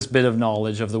first bit of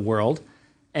knowledge of the world,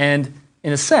 and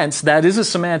in a sense, that is a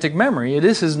semantic memory. It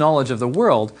is his knowledge of the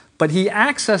world, but he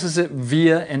accesses it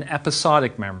via an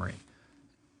episodic memory.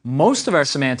 Most of our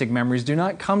semantic memories do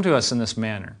not come to us in this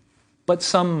manner, but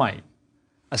some might,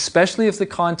 especially if the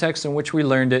context in which we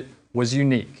learned it was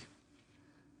unique.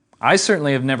 I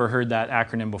certainly have never heard that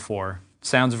acronym before. It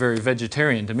sounds very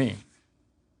vegetarian to me.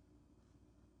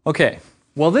 Okay,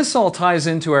 well, this all ties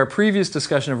into our previous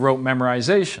discussion of rote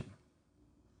memorization.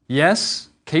 Yes,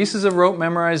 cases of rote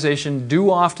memorization do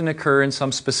often occur in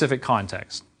some specific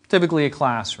context, typically a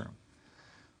classroom.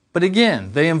 But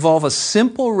again, they involve a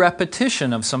simple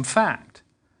repetition of some fact.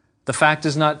 The fact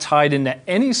is not tied into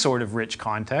any sort of rich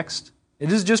context.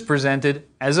 It is just presented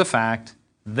as a fact,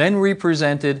 then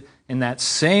represented in that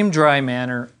same dry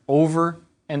manner over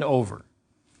and over.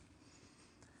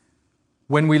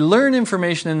 When we learn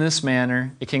information in this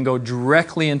manner, it can go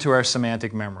directly into our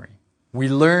semantic memory. We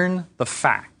learn the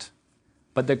fact,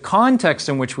 but the context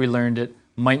in which we learned it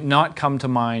might not come to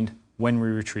mind when we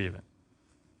retrieve it.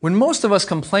 When most of us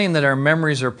complain that our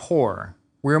memories are poor,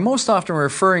 we are most often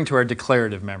referring to our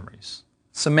declarative memories,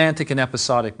 semantic and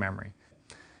episodic memory.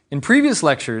 In previous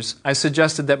lectures, I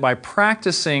suggested that by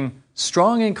practicing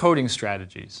strong encoding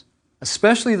strategies,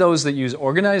 especially those that use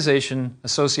organization,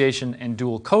 association, and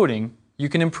dual coding, you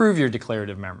can improve your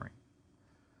declarative memory.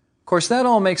 Of course, that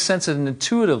all makes sense at an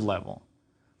intuitive level,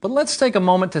 but let's take a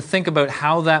moment to think about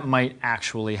how that might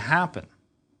actually happen.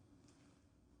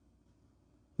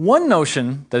 One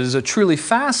notion that is a truly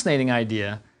fascinating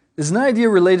idea is an idea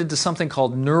related to something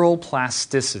called neural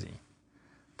plasticity.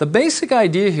 The basic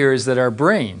idea here is that our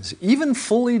brains, even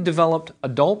fully developed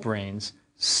adult brains,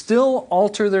 still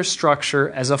alter their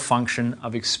structure as a function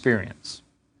of experience.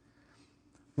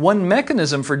 One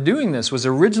mechanism for doing this was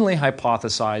originally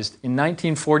hypothesized in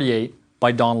 1948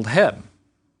 by Donald Hebb.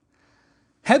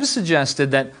 Hebb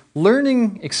suggested that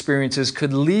learning experiences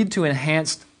could lead to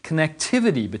enhanced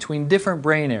connectivity between different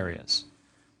brain areas.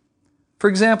 For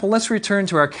example, let's return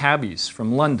to our cabbies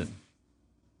from London.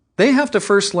 They have to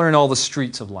first learn all the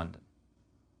streets of London.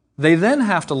 They then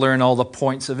have to learn all the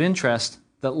points of interest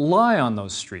that lie on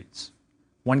those streets.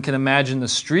 One can imagine the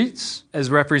streets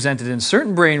as represented in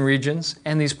certain brain regions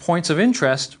and these points of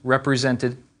interest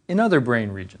represented in other brain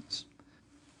regions.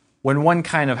 When one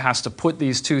kind of has to put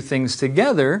these two things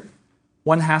together,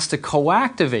 one has to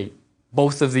co-activate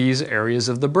both of these areas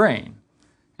of the brain.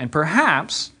 And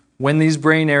perhaps when these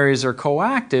brain areas are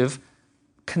coactive,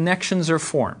 connections are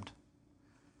formed.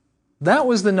 That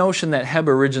was the notion that Hebb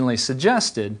originally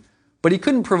suggested, but he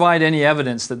couldn't provide any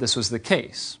evidence that this was the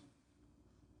case.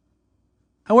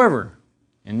 However,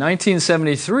 in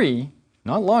 1973,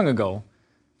 not long ago,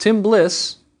 Tim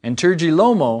Bliss and Turji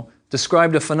Lomo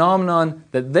described a phenomenon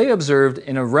that they observed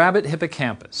in a rabbit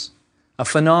hippocampus, a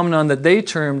phenomenon that they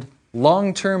termed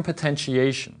long-term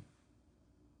potentiation.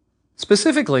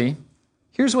 Specifically,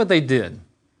 here's what they did.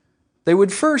 They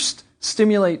would first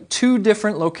stimulate two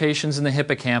different locations in the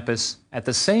hippocampus at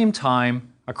the same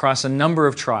time across a number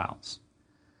of trials.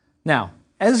 Now,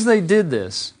 as they did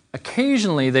this,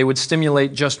 occasionally they would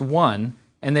stimulate just one,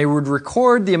 and they would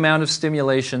record the amount of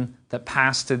stimulation that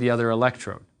passed to the other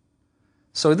electrode.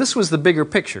 So this was the bigger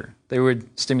picture. They would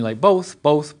stimulate both,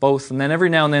 and then every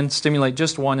now and then stimulate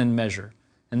just one and measure.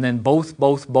 And then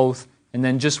both, and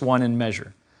then just one and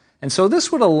measure. And so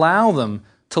this would allow them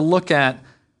to look at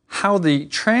how the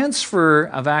transfer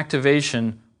of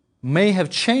activation may have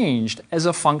changed as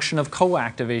a function of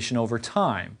co-activation over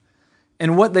time.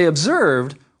 And what they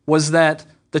observed was that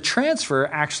the transfer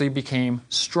actually became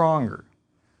stronger.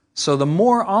 So the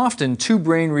more often two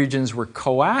brain regions were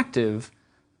coactive,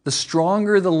 the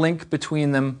stronger the link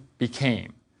between them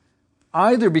became,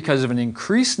 either because of an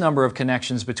increased number of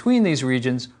connections between these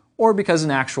regions or because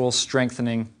an actual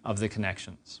strengthening of the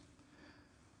connections.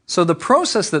 So the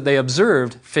process that they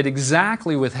observed fit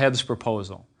exactly with Hebb's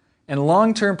proposal, and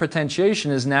long-term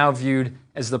potentiation is now viewed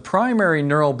as the primary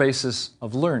neural basis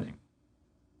of learning.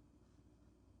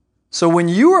 So when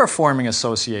you are forming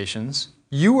associations,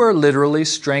 you are literally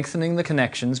strengthening the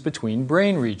connections between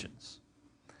brain regions.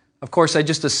 Of course, I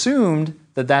just assumed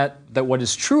that what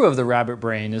is true of the rabbit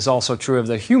brain is also true of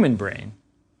the human brain.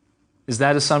 Is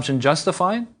that assumption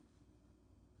justified?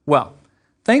 Well,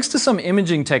 thanks to some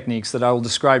imaging techniques that I will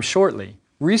describe shortly,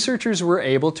 researchers were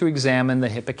able to examine the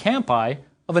hippocampi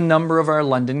of a number of our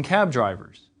London cab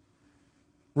drivers.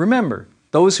 Remember,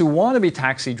 those who want to be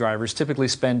taxi drivers typically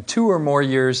spend 2 or more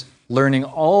years learning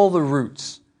all the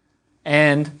routes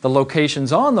and the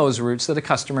locations on those routes that a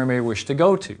customer may wish to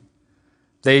go to.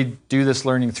 They do this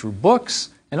learning through books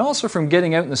and also from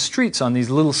getting out in the streets on these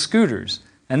little scooters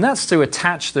And that's to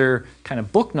attach their kind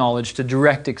of book knowledge to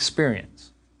direct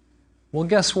experience. Well,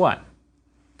 guess what?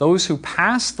 Those who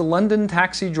pass the London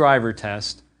taxi driver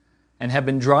test and have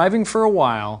been driving for a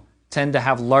while tend to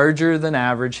have larger than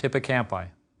average hippocampi.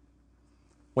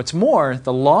 What's more,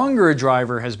 the longer a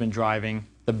driver has been driving,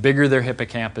 the bigger their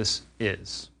hippocampus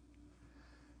is.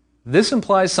 This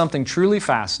implies something truly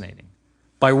fascinating.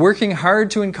 By working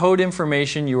hard to encode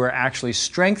information, you are actually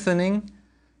strengthening,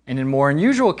 and in more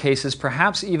unusual cases,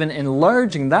 perhaps even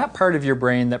enlarging that part of your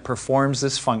brain that performs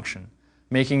this function,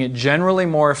 making it generally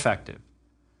more effective.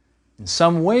 In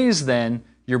some ways, then,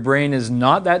 your brain is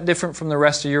not that different from the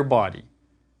rest of your body.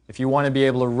 If you want to be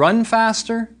able to run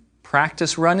faster,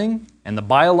 practice running, and the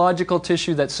biological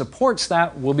tissue that supports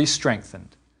that will be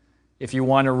strengthened. If you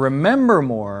want to remember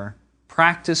more,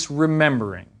 practice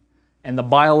remembering, and the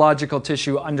biological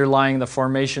tissue underlying the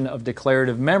formation of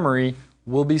declarative memory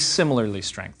will be similarly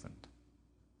strengthened.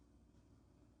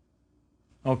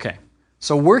 Okay,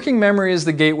 so working memory is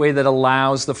the gateway that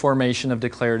allows the formation of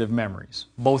declarative memories,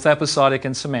 both episodic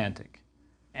and semantic.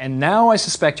 And now I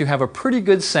suspect you have a pretty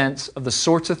good sense of the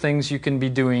sorts of things you can be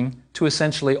doing to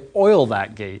essentially oil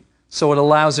that gate so it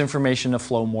allows information to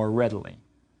flow more readily.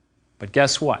 But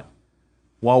guess what?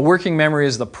 While working memory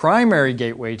is the primary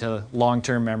gateway to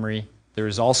long-term memory, there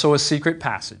is also a secret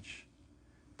passage.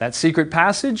 That secret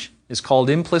passage is called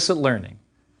implicit learning,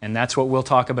 and that's what we'll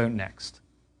talk about next.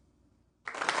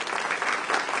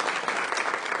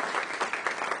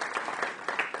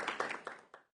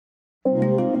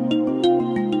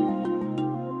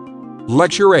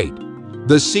 Lecture 8,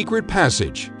 The Secret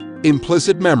Passage,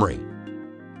 Implicit Memory.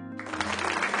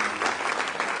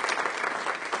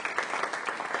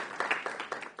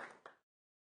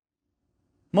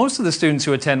 Most of the students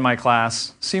who attend my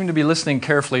class seem to be listening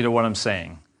carefully to what I'm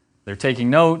saying. They're taking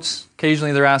notes,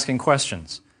 occasionally they're asking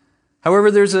questions.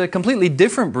 However, there's a completely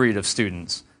different breed of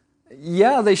students.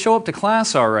 Yeah, they show up to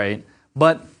class all right,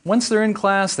 but once they're in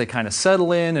class, they kind of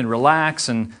settle in and relax,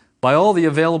 and by all the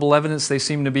available evidence, they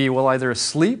seem to be, well, either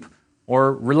asleep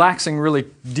or relaxing really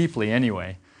deeply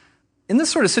anyway. In this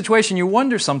sort of situation, you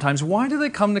wonder sometimes, why do they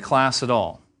come to class at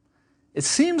all? It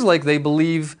seems like they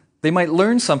believe they might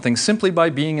learn something simply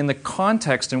by being in the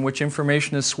context in which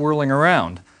information is swirling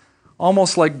around.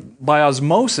 Almost like by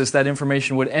osmosis, that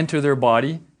information would enter their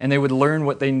body and they would learn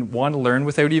what they want to learn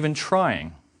without even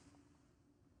trying.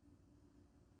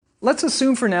 Let's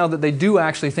assume for now that they do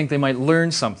actually think they might learn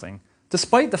something,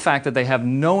 despite the fact that they have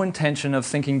no intention of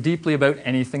thinking deeply about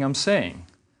anything I'm saying.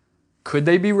 Could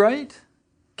they be right?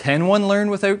 Can one learn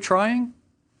without trying?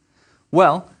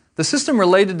 Well, the system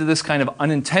related to this kind of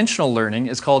unintentional learning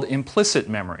is called implicit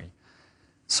memory.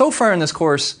 So far in this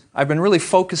course, I've been really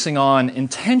focusing on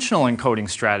intentional encoding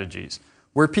strategies,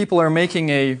 where people are making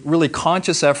a really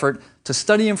conscious effort to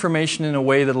study information in a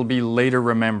way that will be later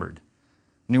remembered.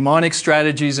 Mnemonic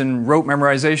strategies and rote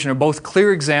memorization are both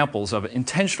clear examples of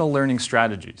intentional learning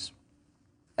strategies.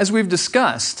 As we've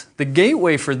discussed, the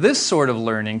gateway for this sort of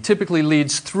learning typically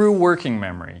leads through working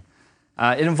memory.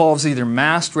 It involves either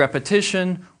massed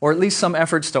repetition or at least some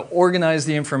efforts to organize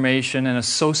the information and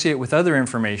associate with other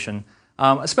information,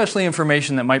 especially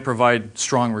information that might provide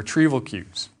strong retrieval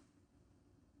cues.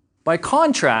 By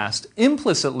contrast,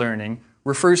 implicit learning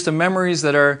refers to memories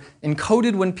that are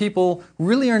encoded when people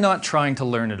really are not trying to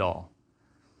learn at all.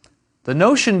 The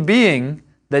notion being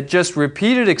that just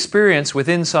repeated experience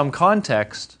within some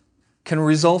context can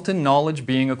result in knowledge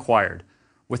being acquired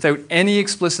without any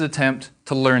explicit attempt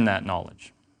to learn that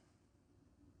knowledge.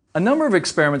 A number of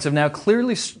experiments have now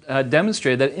clearly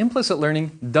demonstrated that implicit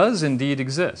learning does indeed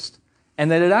exist, and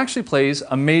that it actually plays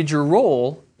a major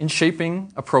role in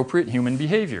shaping appropriate human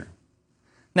behavior.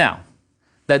 Now,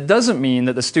 that doesn't mean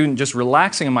that the student just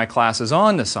relaxing in my class is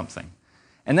on to something.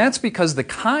 And that's because the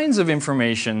kinds of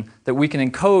information that we can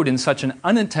encode in such an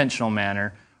unintentional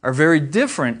manner are very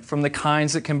different from the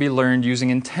kinds that can be learned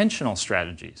using intentional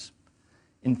strategies.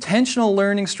 Intentional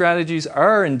learning strategies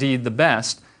are indeed the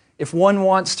best if one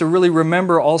wants to really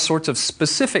remember all sorts of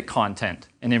specific content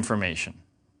and information.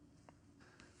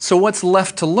 So what's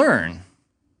left to learn?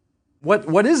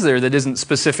 What is there that isn't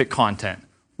specific content?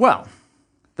 Well,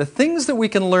 the things that we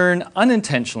can learn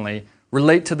unintentionally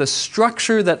relate to the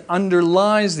structure that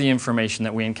underlies the information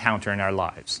that we encounter in our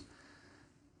lives.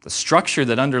 The structure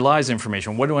that underlies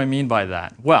information, what do I mean by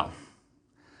that? Well,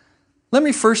 let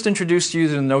me first introduce you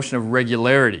to the notion of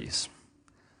regularities.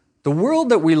 The world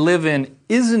that we live in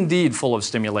is indeed full of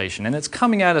stimulation, and it's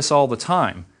coming at us all the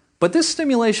time. But this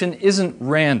stimulation isn't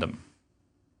random.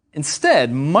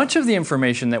 Instead, much of the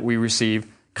information that we receive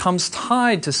comes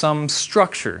tied to some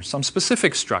structure, some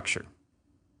specific structure.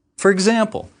 For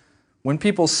example, When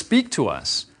people speak to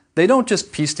us, they don't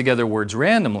just piece together words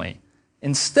randomly.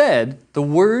 Instead, the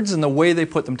words and the way they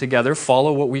put them together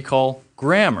follow what we call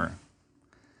grammar.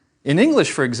 In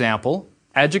English, for example,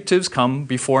 adjectives come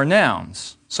before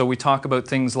nouns. So we talk about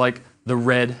things like the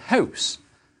red house.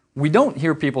 We don't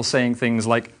hear people saying things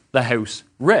like the house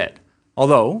red.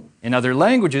 Although, in other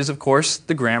languages, of course,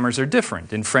 the grammars are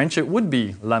different. In French, it would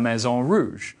be la maison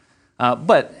rouge.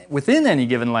 But within any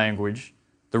given language,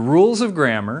 the rules of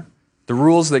grammar, the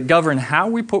rules that govern how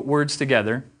we put words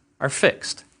together, are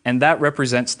fixed. And that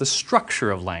represents the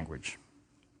structure of language.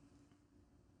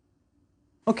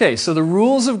 Okay, so the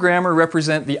rules of grammar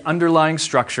represent the underlying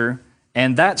structure,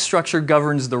 and that structure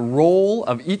governs the role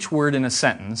of each word in a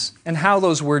sentence and how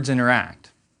those words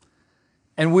interact.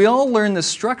 And we all learn this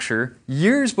structure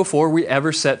years before we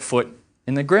ever set foot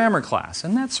in the grammar class,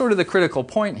 and that's sort of the critical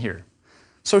point here.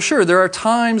 So sure, there are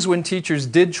times when teachers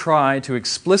did try to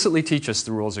explicitly teach us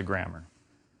the rules of grammar.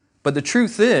 But the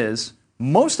truth is,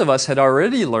 most of us had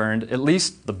already learned at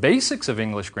least the basics of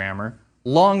English grammar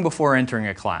long before entering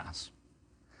a class.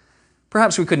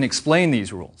 Perhaps we couldn't explain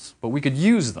these rules, but we could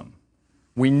use them.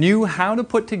 We knew how to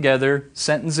put together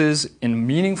sentences in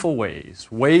meaningful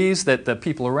ways, ways that the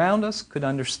people around us could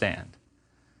understand.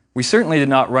 We certainly did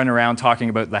not run around talking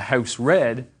about the house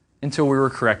red until we were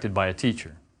corrected by a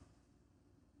teacher.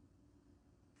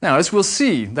 Now, as we'll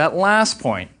see, that last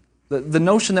point, the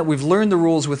notion that we've learned the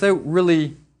rules without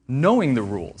really knowing the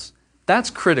rules, that's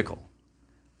critical.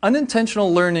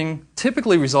 Unintentional learning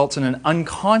typically results in an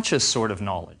unconscious sort of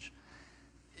knowledge.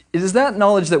 It is that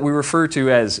knowledge that we refer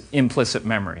to as implicit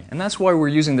memory, and that's why we're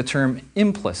using the term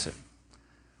implicit.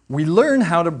 We learn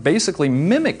how to basically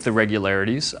mimic the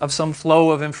regularities of some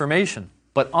flow of information,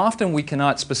 but often we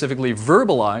cannot specifically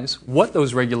verbalize what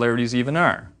those regularities even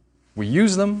are. We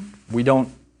use them, we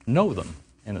don't know them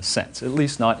in a sense, at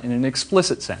least not in an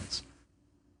explicit sense.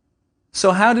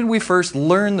 So how did we first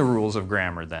learn the rules of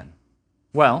grammar then?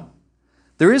 Well,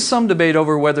 there is some debate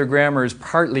over whether grammar is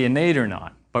partly innate or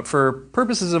not, but for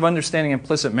purposes of understanding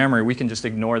implicit memory, we can just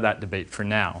ignore that debate for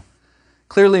now.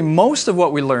 Clearly, most of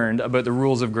what we learned about the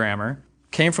rules of grammar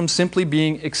came from simply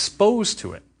being exposed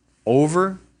to it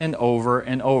over and over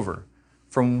and over.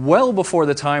 From well before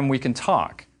the time we can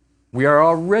talk, we are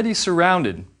already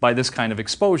surrounded by this kind of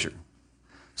exposure.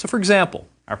 So for example,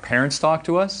 our parents talk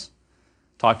to us,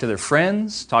 talk to their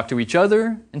friends, talk to each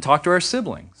other, and talk to our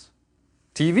siblings.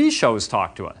 TV shows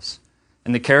talk to us,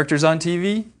 and the characters on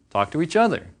TV talk to each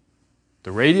other.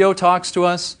 The radio talks to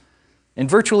us. In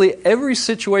virtually every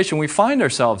situation we find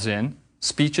ourselves in,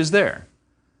 speech is there.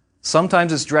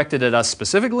 Sometimes it's directed at us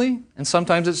specifically, and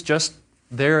sometimes it's just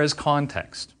there as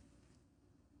context.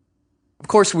 Of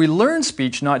course, we learn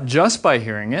speech not just by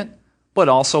hearing it, but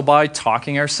also by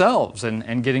talking ourselves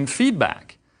and getting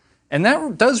feedback. And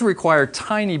that does require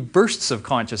tiny bursts of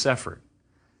conscious effort.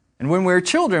 And when we're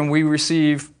children, we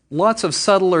receive lots of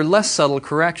subtle or less subtle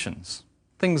corrections.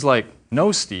 Things like,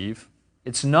 no, Steve,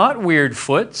 it's not weird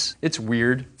foots, it's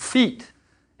weird feet.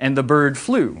 And the bird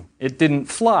flew, it didn't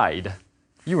flied.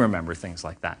 You remember things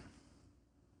like that.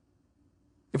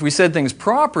 If we said things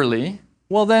properly,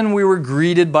 well then we were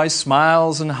greeted by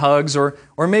smiles and hugs or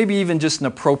maybe even just an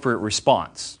appropriate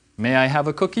response. May I have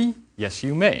a cookie? Yes,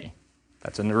 you may.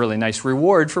 That's a really nice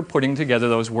reward for putting together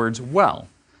those words well.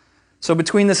 So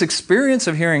between this experience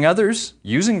of hearing others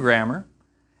using grammar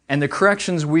and the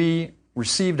corrections we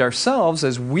received ourselves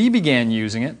as we began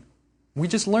using it, we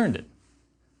just learned it.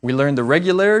 We learned the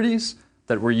regularities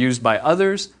that were used by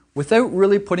others without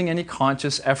really putting any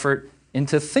conscious effort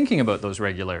into thinking about those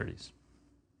regularities.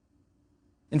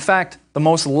 In fact, the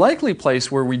most likely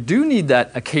place where we do need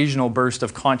that occasional burst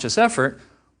of conscious effort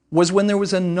was when there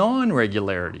was a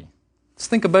non-regularity. Let's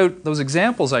think about those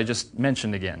examples I just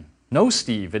mentioned again. No,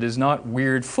 Steve, it is not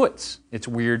weird foots, it's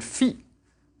weird feet.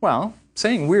 Well,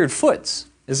 saying weird foots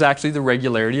is actually the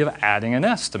regularity of adding an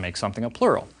S to make something a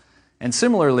plural. And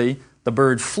similarly, the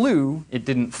bird flew, it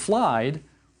didn't flied.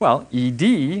 Well, ED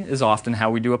is often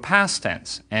how we do a past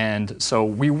tense. And so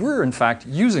we were, in fact,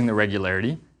 using the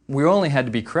regularity. We only had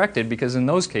to be corrected because in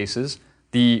those cases,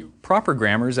 the proper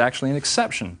grammar is actually an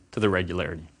exception to the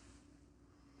regularity.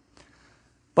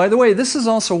 By the way, this is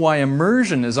also why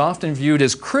immersion is often viewed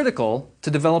as critical to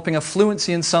developing a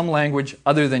fluency in some language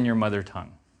other than your mother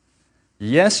tongue.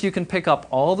 Yes, you can pick up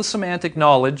all the semantic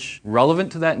knowledge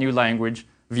relevant to that new language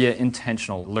via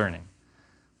intentional learning.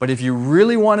 But if you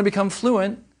really want to become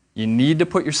fluent, you need to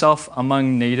put yourself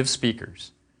among native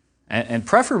speakers, and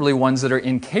preferably ones that are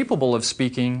incapable of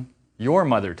speaking your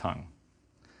mother tongue.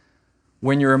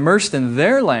 When you're immersed in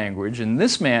their language in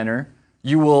this manner,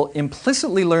 you will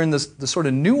implicitly learn the sort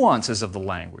of nuances of the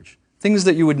language, things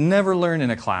that you would never learn in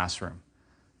a classroom.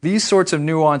 These sorts of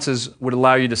nuances would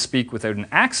allow you to speak without an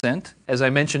accent, as I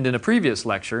mentioned in a previous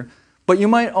lecture, but you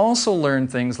might also learn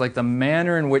things like the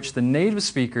manner in which the native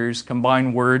speakers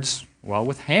combine words, well,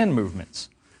 with hand movements,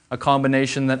 a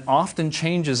combination that often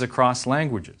changes across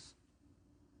languages.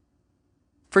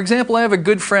 For example, I have a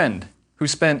good friend who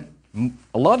spent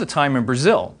a lot of time in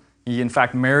Brazil. He, in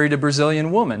fact, married a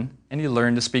Brazilian woman, and he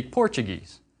learned to speak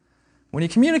Portuguese. When he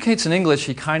communicates in English,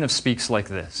 he kind of speaks like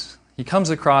this. He comes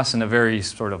across in a very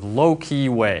sort of low-key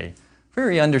way,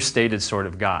 very understated sort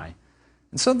of guy.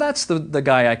 And so that's the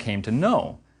guy I came to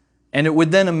know. And it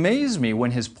would then amaze me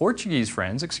when his Portuguese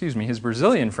friends, his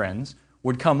Brazilian friends,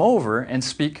 would come over and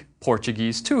speak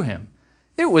Portuguese to him.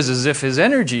 It was as if his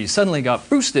energy suddenly got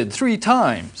boosted 3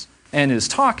 times, and his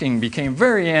talking became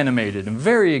very animated and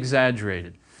very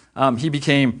exaggerated. He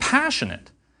became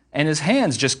passionate, and his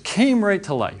hands just came right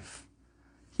to life.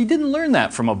 He didn't learn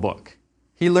that from a book.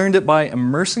 He learned it by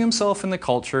immersing himself in the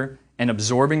culture and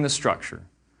absorbing the structure,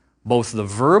 both the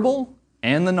verbal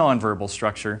and the nonverbal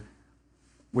structure,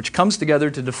 which comes together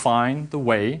to define the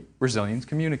way Brazilians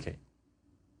communicate.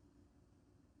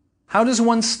 How does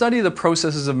one study the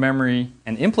processes of memory,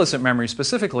 and implicit memory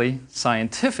specifically,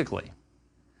 scientifically?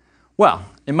 Well,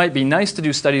 it might be nice to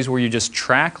do studies where you just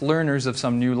track learners of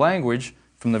some new language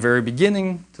from the very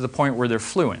beginning to the point where they're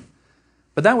fluent.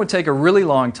 But that would take a really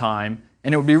long time,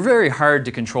 and it would be very hard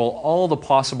to control all the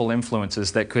possible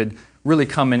influences that could really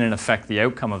come in and affect the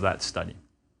outcome of that study.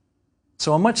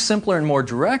 So a much simpler and more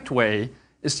direct way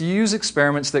is to use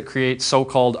experiments that create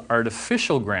so-called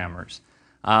artificial grammars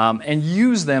and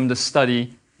use them to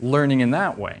study learning in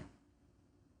that way.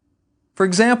 For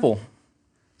example,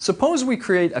 suppose we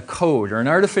create a code or an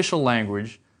artificial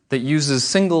language that uses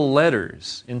single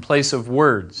letters in place of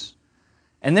words,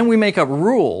 and then we make up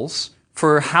rules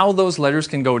for how those letters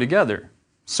can go together.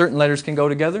 Certain letters can go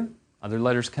together, other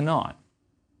letters cannot.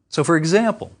 So for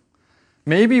example,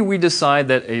 maybe we decide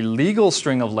that a legal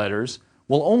string of letters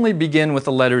will only begin with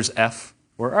the letters F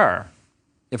or R.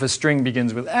 If a string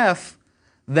begins with F,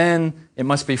 then it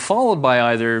must be followed by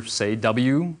either, say,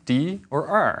 W, D, or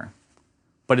R.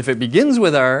 But if it begins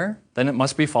with R, then it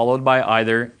must be followed by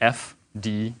either F,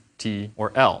 D, T,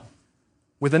 or L.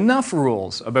 With enough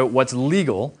rules about what's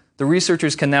legal, the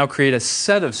researchers can now create a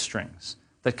set of strings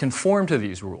that conform to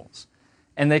these rules.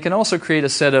 And they can also create a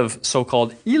set of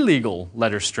so-called illegal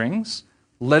letter strings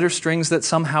that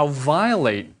somehow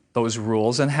violate those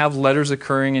rules and have letters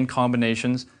occurring in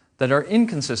combinations that are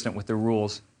inconsistent with the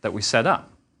rules that we set up.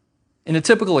 In a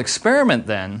typical experiment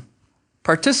then,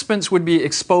 participants would be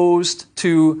exposed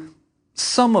to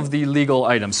some of the legal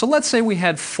items. So let's say we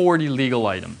had 40 legal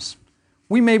items.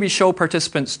 We maybe show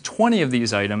participants 20 of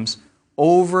these items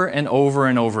over and over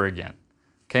and over again.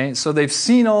 Okay, so they've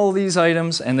seen all these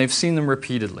items and they've seen them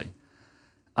repeatedly.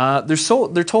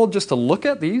 They're told just to look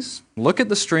at these, look at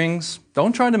the strings,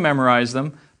 don't try to memorize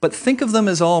them, but think of them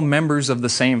as all members of the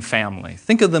same family.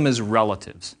 Think of them as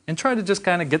relatives and try to just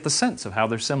kind of get the sense of how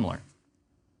they're similar.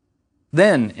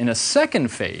 Then, in a second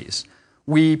phase,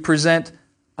 we present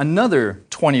another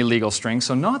 20 legal strings,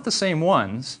 so not the same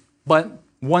ones, but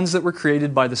ones that were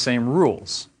created by the same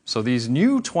rules. So these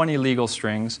new 20 legal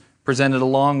strings presented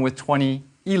along with 20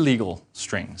 illegal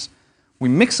strings. We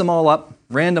mix them all up,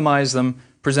 randomize them,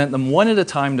 present them one at a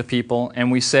time to people,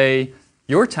 and we say,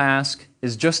 your task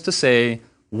is just to say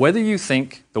whether you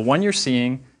think the one you're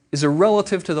seeing is a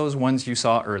relative to those ones you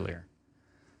saw earlier.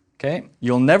 Okay?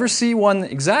 You'll never see one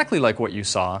exactly like what you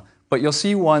saw, but you'll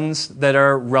see ones that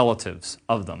are relatives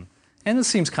of them. And it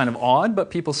seems kind of odd,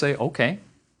 but people say, okay,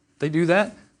 they do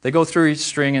that. They go through each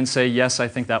string and say, yes, I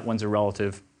think that one's a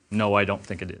relative. No, I don't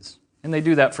think it is. And they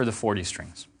do that for the 40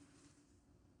 strings.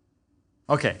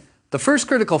 Okay, the first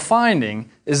critical finding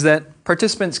is that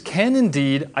participants can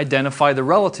indeed identify the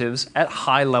relatives at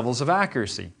high levels of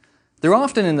accuracy. They're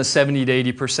often in the 70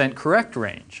 to 80% correct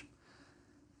range.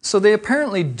 So they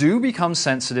apparently do become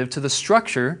sensitive to the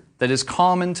structure that is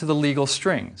common to the legal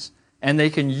strings, and they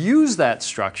can use that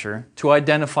structure to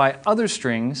identify other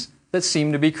strings that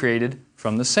seem to be created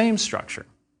from the same structure.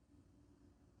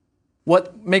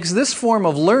 What makes this form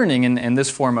of learning and this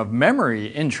form of memory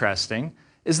interesting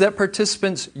is that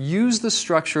participants use the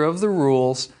structure of the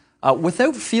rules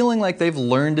without feeling like they've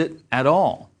learned it at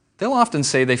all. They'll often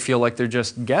say they feel like they're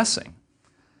just guessing.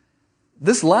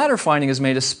 This latter finding is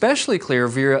made especially clear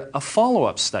via a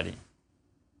follow-up study.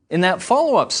 In that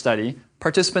follow-up study,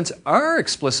 participants are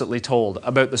explicitly told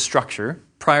about the structure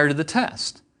prior to the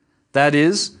test. That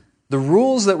is, the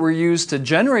rules that were used to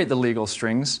generate the legal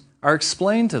strings are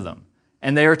explained to them,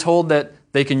 and they are told that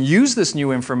they can use this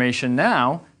new information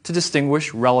now to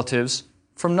distinguish relatives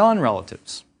from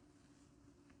non-relatives.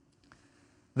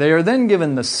 They are then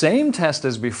given the same test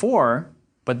as before,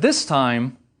 but this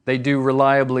time they do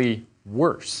reliably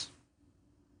worse.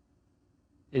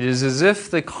 It is as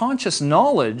if the conscious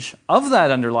knowledge of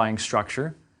that underlying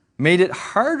structure made it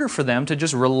harder for them to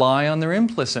just rely on their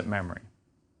implicit memory.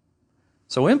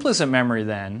 So implicit memory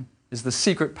then is the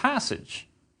secret passage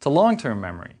to long-term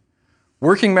memory.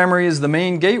 Working memory is the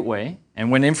main gateway, and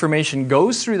when information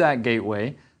goes through that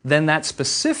gateway, then that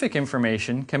specific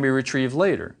information can be retrieved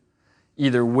later,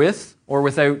 either with or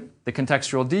without the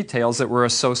contextual details that were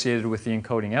associated with the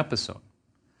encoding episode.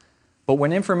 But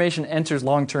when information enters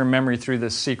long-term memory through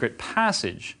this secret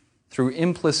passage, through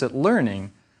implicit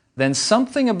learning, then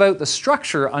something about the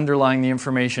structure underlying the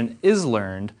information is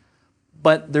learned,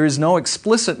 but there is no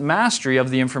explicit mastery of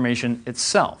the information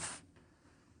itself.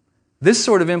 This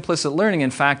sort of implicit learning, in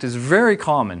fact, is very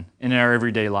common in our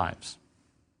everyday lives.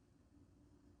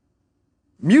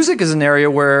 Music is an area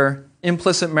where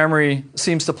implicit memory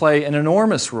seems to play an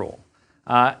enormous role,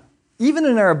 even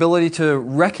in our ability to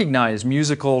recognize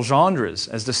musical genres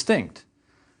as distinct.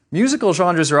 Musical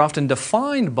genres are often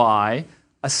defined by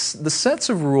the sets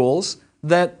of rules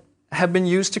that have been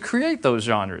used to create those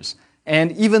genres.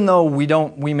 And even though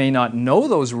we may not know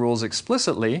those rules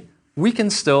explicitly, we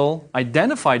can still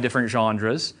identify different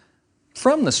genres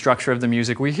from the structure of the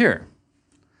music we hear.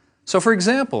 So for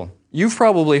example, you've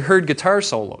probably heard guitar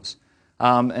solos,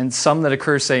 and some that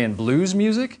occur, say, in blues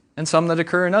music, and some that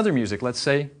occur in other music, let's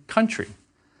say country.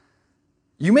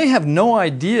 You may have no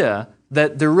idea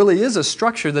that there really is a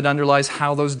structure that underlies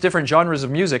how those different genres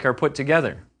of music are put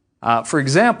together. For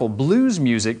example, blues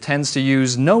music tends to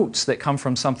use notes that come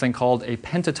from something called a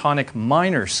pentatonic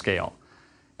minor scale,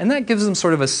 and that gives them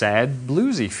sort of a sad,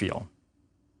 bluesy feel.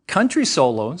 Country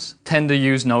solos tend to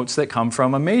use notes that come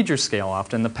from a major scale,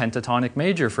 often the pentatonic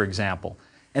major, for example,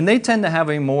 and they tend to have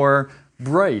a more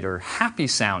bright or happy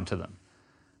sound to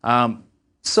them.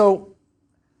 So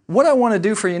what I want to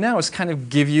do for you now is kind of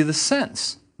give you the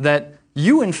sense that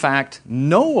you, in fact,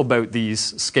 know about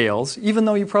these scales, even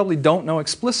though you probably don't know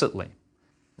explicitly.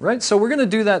 Right? So we're going to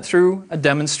do that through a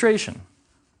demonstration.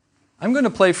 I'm going to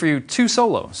play for you two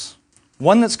solos.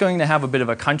 One that's going to have a bit of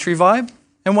a country vibe,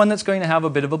 and one that's going to have a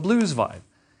bit of a blues vibe.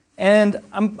 And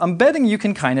I'm betting you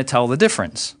can kind of tell the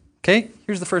difference. Okay?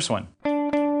 Here's the first one.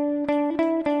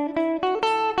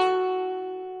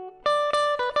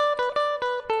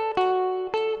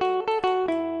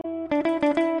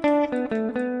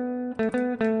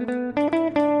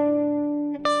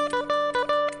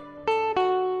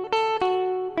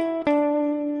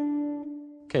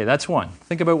 Okay, that's one.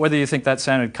 Think about whether you think that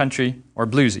sounded country or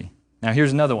bluesy. Now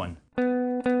here's another one.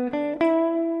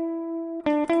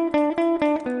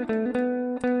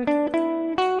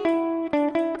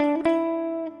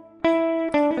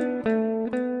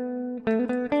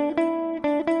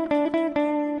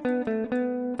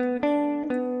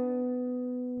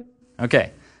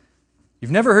 Okay, you've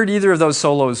never heard either of those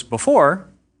solos before.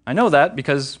 I know that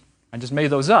because I just made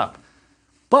those up.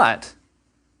 But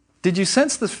did you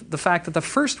sense the fact that the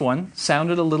first one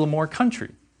sounded a little more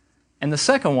country, and the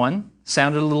second one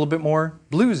sounded a little bit more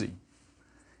bluesy?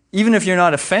 Even if you're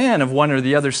not a fan of one or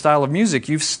the other style of music,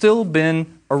 you've still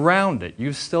been around it.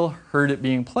 You've still heard it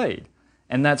being played.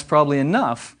 And that's probably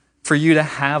enough for you to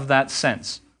have that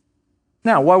sense.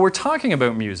 Now, while we're talking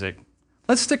about music,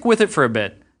 let's stick with it for a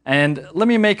bit. And let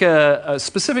me make a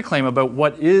specific claim about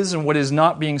what is and what is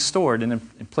not being stored in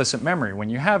implicit memory when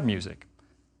you have music.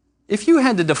 If you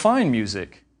had to define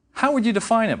music, how would you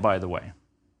define it, by the way?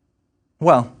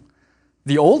 Well,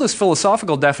 the oldest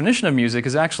philosophical definition of music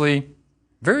is actually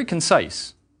very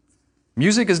concise.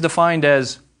 Music is defined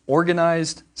as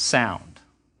organized sound.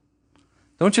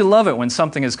 Don't you love it when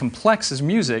something as complex as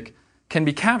music can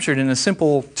be captured in a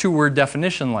simple two-word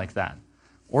definition like that?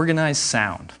 Organized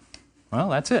sound. Well,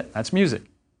 that's it. That's music.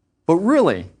 But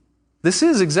really, this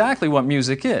is exactly what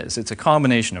music is. It's a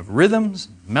combination of rhythms,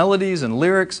 melodies, and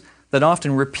lyrics that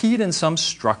often repeat in some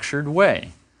structured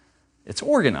way. It's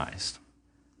organized.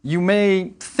 You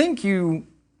may think you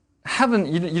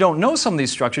don't know some of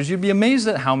these structures. You'd be amazed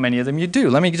at how many of them you do.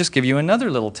 Let me just give you another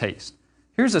little taste.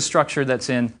 Here's a structure that's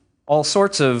in all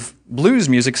sorts of blues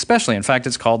music especially. In fact,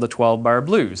 it's called the 12-bar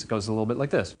blues. It goes a little bit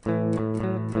like this.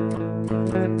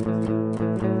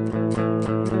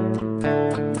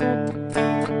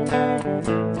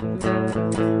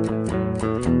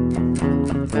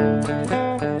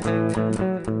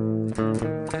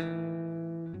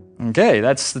 Okay,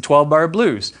 that's the 12-bar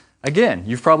blues. Again,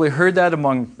 you've probably heard that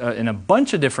in a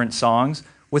bunch of different songs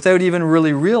without even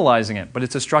really realizing it, but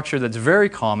it's a structure that's very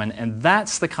common, and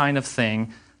that's the kind of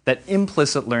thing that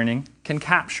implicit learning can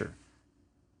capture.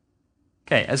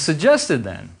 Okay, as suggested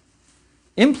then,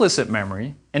 implicit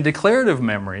memory and declarative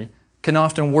memory can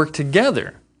often work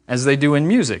together as they do in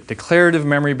music, declarative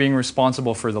memory being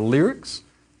responsible for the lyrics,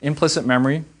 implicit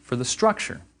memory for the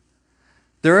structure.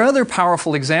 There are other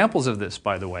powerful examples of this,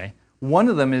 by the way. One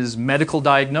of them is medical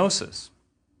diagnosis.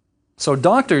 So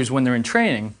doctors, when they're in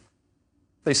training,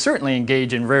 they certainly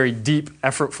engage in very deep,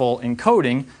 effortful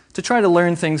encoding to try to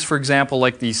learn things, for example,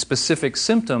 like the specific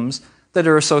symptoms that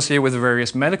are associated with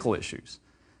various medical issues.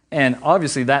 And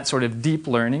obviously that sort of deep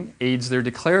learning aids their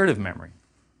declarative memory.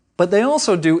 But they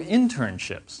also do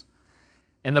internships.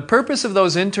 And the purpose of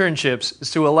those internships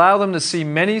is to allow them to see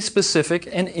many specific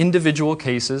and individual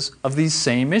cases of these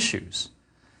same issues.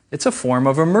 It's a form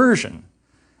of immersion.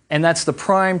 And that's the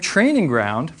prime training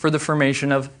ground for the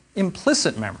formation of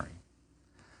implicit memory.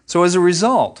 So as a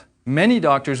result, many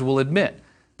doctors will admit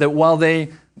that while they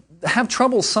have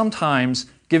trouble sometimes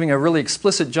giving a really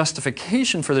explicit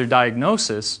justification for their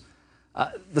diagnosis,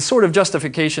 the sort of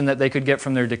justification that they could get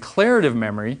from their declarative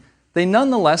memory, they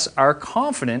nonetheless are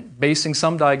confident basing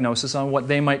some diagnosis on what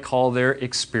they might call their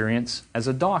experience as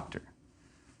a doctor.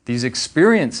 These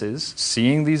experiences,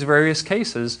 seeing these various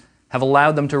cases, have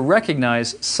allowed them to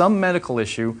recognize some medical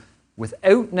issue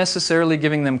without necessarily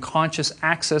giving them conscious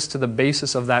access to the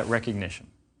basis of that recognition.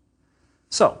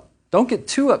 So, don't get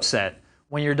too upset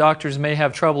when your doctors may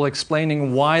have trouble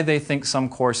explaining why they think some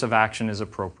course of action is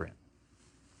appropriate.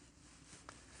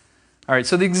 All right,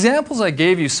 so the examples I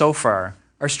gave you so far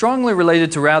are strongly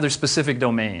related to rather specific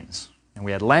domains. And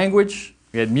we had language,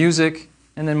 we had music,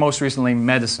 and then most recently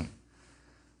medicine.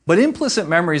 But implicit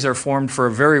memories are formed for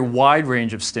a very wide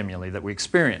range of stimuli that we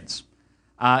experience.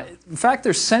 In fact,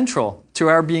 they're central to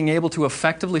our being able to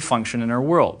effectively function in our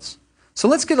worlds. So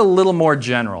let's get a little more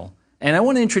general, and I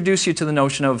want to introduce you to the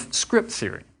notion of script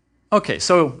theory. Okay,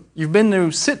 so you've been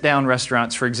to sit-down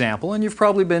restaurants, for example, and you've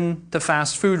probably been to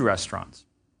fast food restaurants.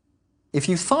 If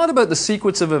you thought about the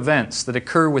sequence of events that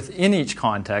occur within each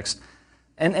context,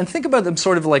 and think about them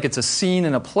sort of like it's a scene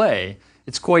in a play,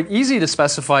 it's quite easy to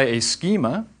specify a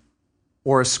schema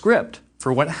or a script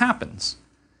for what happens.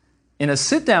 In a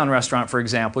sit-down restaurant, for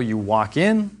example, you walk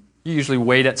in, you usually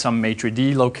wait at some maitre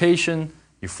d' location,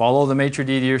 you follow the maitre d'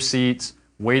 to your seats,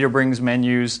 waiter brings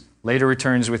menus, later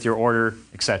returns with your order,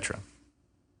 etc.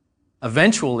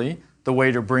 Eventually, the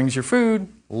waiter brings your food,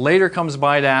 later comes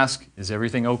by to ask, is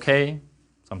everything okay?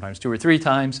 Sometimes 2 or 3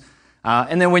 times.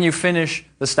 And then when you finish,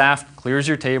 the staff clears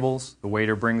your tables, the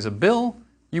waiter brings a bill,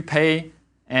 you pay,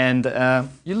 and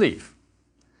you leave.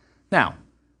 Now,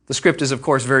 the script is of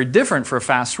course very different for a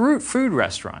fast food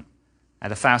restaurant.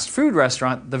 At a fast food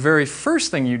restaurant, the very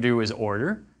first thing you do is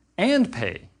order and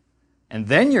pay. And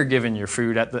then you're given your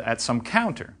food at some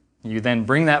counter. You then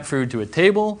bring that food to a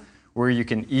table where you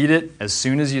can eat it as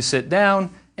soon as you sit down,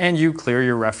 and you clear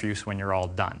your refuse when you're all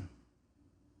done.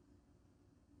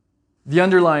 The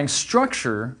underlying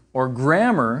structure or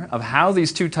grammar of how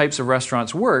these two types of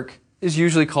restaurants work is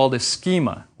usually called a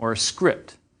schema or a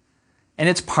script. And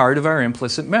it's part of our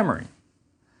implicit memory.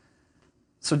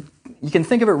 So you can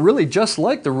think of it really just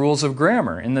like the rules of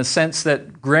grammar in the sense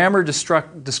that grammar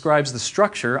describes the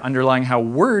structure underlying how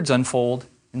words unfold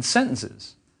in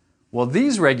sentences. Well,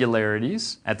 these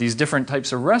regularities at these different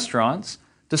types of restaurants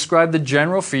describe the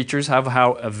general features of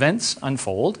how events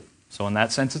unfold, so in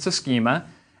that sense it's a schema,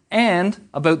 and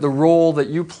about the role that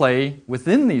you play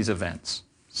within these events,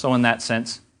 so in that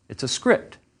sense it's a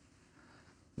script.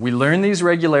 We learn these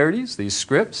regularities, these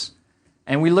scripts,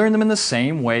 and we learn them in the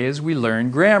same way as we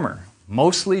learn grammar,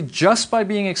 mostly just by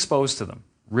being exposed to them,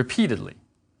 repeatedly.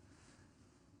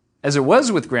 As it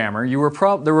was with grammar,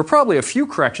 there were probably a few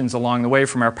corrections along the way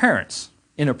from our parents,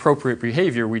 inappropriate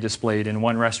behavior we displayed in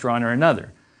one restaurant or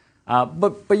another.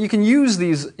 But you can use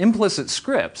these implicit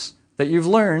scripts that you've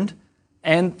learned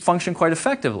and function quite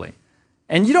effectively.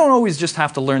 And you don't always just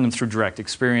have to learn them through direct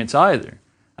experience either.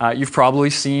 You've probably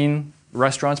seen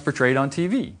restaurants portrayed on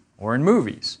TV or in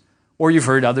movies, or you've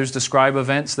heard others describe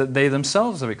events that they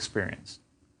themselves have experienced.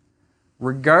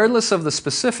 Regardless of the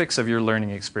specifics of your learning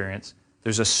experience,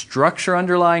 there's a structure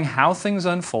underlying how things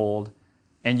unfold,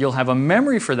 and you'll have a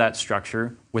memory for that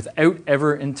structure without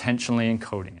ever intentionally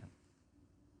encoding it.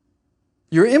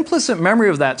 Your implicit memory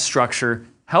of that structure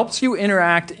helps you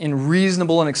interact in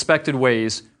reasonable and expected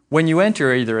ways when you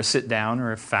enter either a sit-down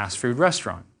or a fast food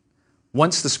restaurant.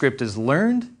 Once the script is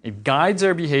learned, it guides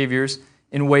our behaviors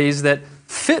in ways that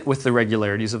fit with the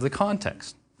regularities of the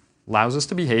context, allows us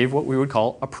to behave what we would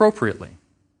call appropriately.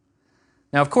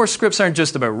 Now, of course, scripts aren't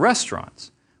just about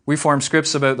restaurants. We form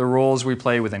scripts about the roles we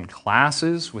play within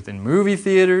classes, within movie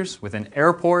theaters, within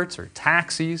airports or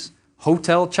taxis,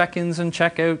 hotel check-ins and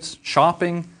check-outs,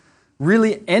 shopping,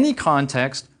 really any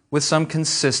context with some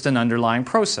consistent underlying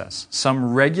process,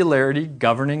 some regularity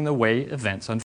governing the way events unfold.